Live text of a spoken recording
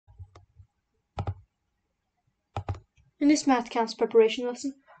In this math counts preparation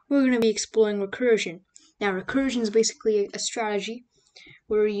lesson, we're going to be exploring recursion. Now, recursion is basically a strategy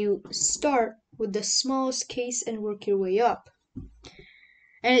where you start with the smallest case and work your way up.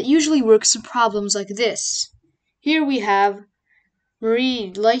 And it usually works in problems like this. Here we have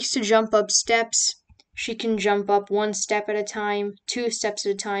Marie likes to jump up steps. She can jump up one step at a time, 2 steps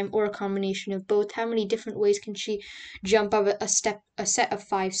at a time, or a combination of both. How many different ways can she jump up a set of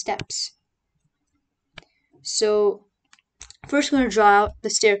 5 steps? So first, we're going to draw out the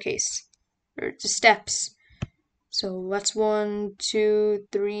staircase, or the steps. So that's 1, 2,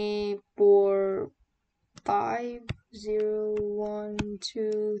 3, 4, 5, 0, 1,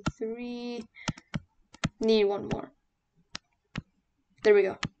 2, 3. Need one more. There we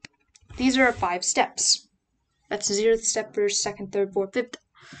go. These are our 5 steps. That's the 0th step, first, second, third, fourth, fifth.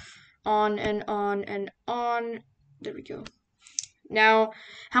 On and on and on. There we go. Now,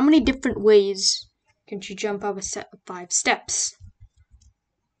 how many different ways can she jump up a set of 5 steps?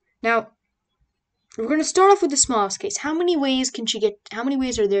 Now, we're going to start off with the smallest case. How many ways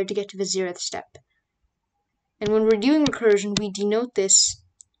are there to get to the 0th step? And when we're doing recursion, we denote this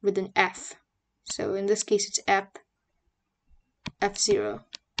with an F. So in this case, it's F0.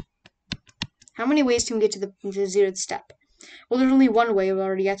 How many ways can we get to the 0th step? Well, there's only one way. We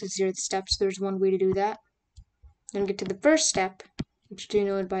already got to the 0th step, so there's one way to do that. Then get to the first step, which is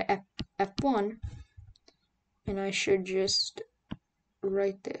denoted by F1. And I should just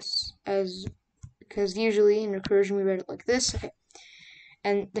write this as, because usually in recursion we write it like this. Okay.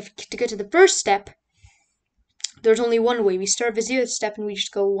 And to get to the first step, there's only one way. We start with the 0th step and we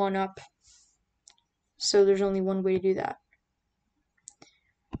just go 1 up. So there's only one way to do that.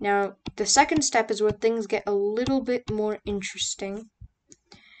 Now, the second step is where things get a little bit more interesting.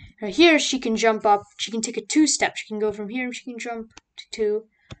 Now here, she can jump up. She can take a 2 step. She can go from here and she can jump to 2.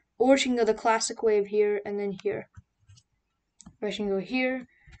 Or she can go the classic way of here and then here. Or she can go here.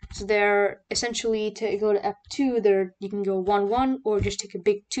 So there, essentially, to go to F2, there you can go 1, 1, or just take a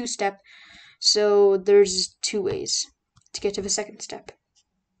big 2 step. So there's 2 ways to get to the second step.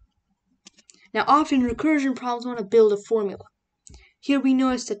 Now, often recursion problems want to build a formula. Here we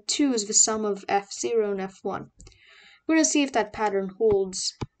notice that 2 is the sum of F0 and F1. We're going to see if that pattern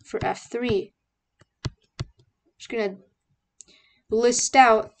holds for F3. Just going to list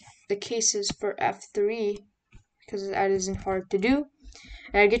out the cases for F3 because that isn't hard to do.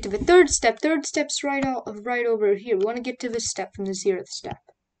 And I get to the third step. Third step's right over here. We want to get to this step from the 0th step.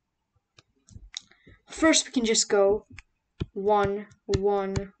 First, we can just go 1,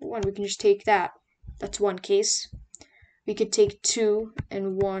 1, 1. We can just take that. That's one case. We could take 2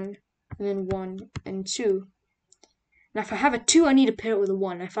 and 1, and then 1 and 2. Now, if I have a 2, I need to pair it with a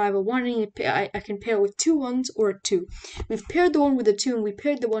 1. If I have a 1, I can pair it with 2 1s or a 2. We've paired the 1 with a 2, and we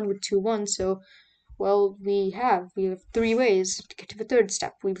paired the 1 with 2 1s, so, well, we have 3 ways to get to the third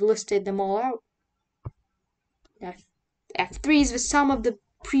step. We've listed them all out. Now, F3 is the sum of the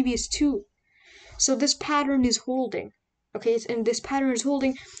previous 2. So this pattern is holding. Okay, and this pattern is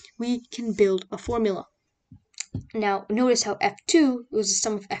holding, we can build a formula. Now, notice how F2 was the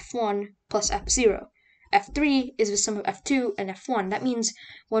sum of F1 plus F0. F3 is the sum of F2 and F1. That means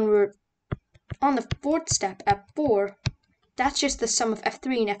when we're on the 4th step, F4, that's just the sum of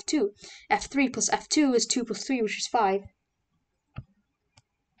F3 and F2. F3 plus F2 is 2 plus 3, which is 5.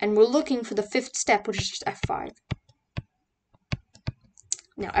 And we're looking for the 5th step, which is just F5.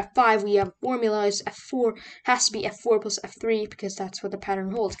 Now, F5, we have a formula is F4, has to be F4 plus F3 because that's what the pattern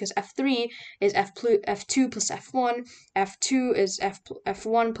holds. Because F3 is F2 plus F1, F2 is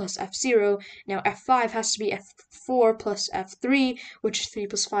F1 plus F0. Now, F5 has to be F4 plus F3, which is 3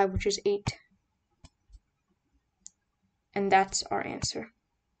 plus 5, which is 8. And that's our answer.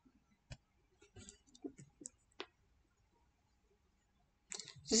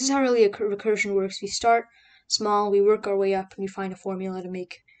 This is how really a recursion works. We start small, we work our way up, and we find a formula to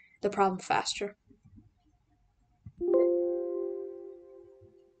make the problem faster.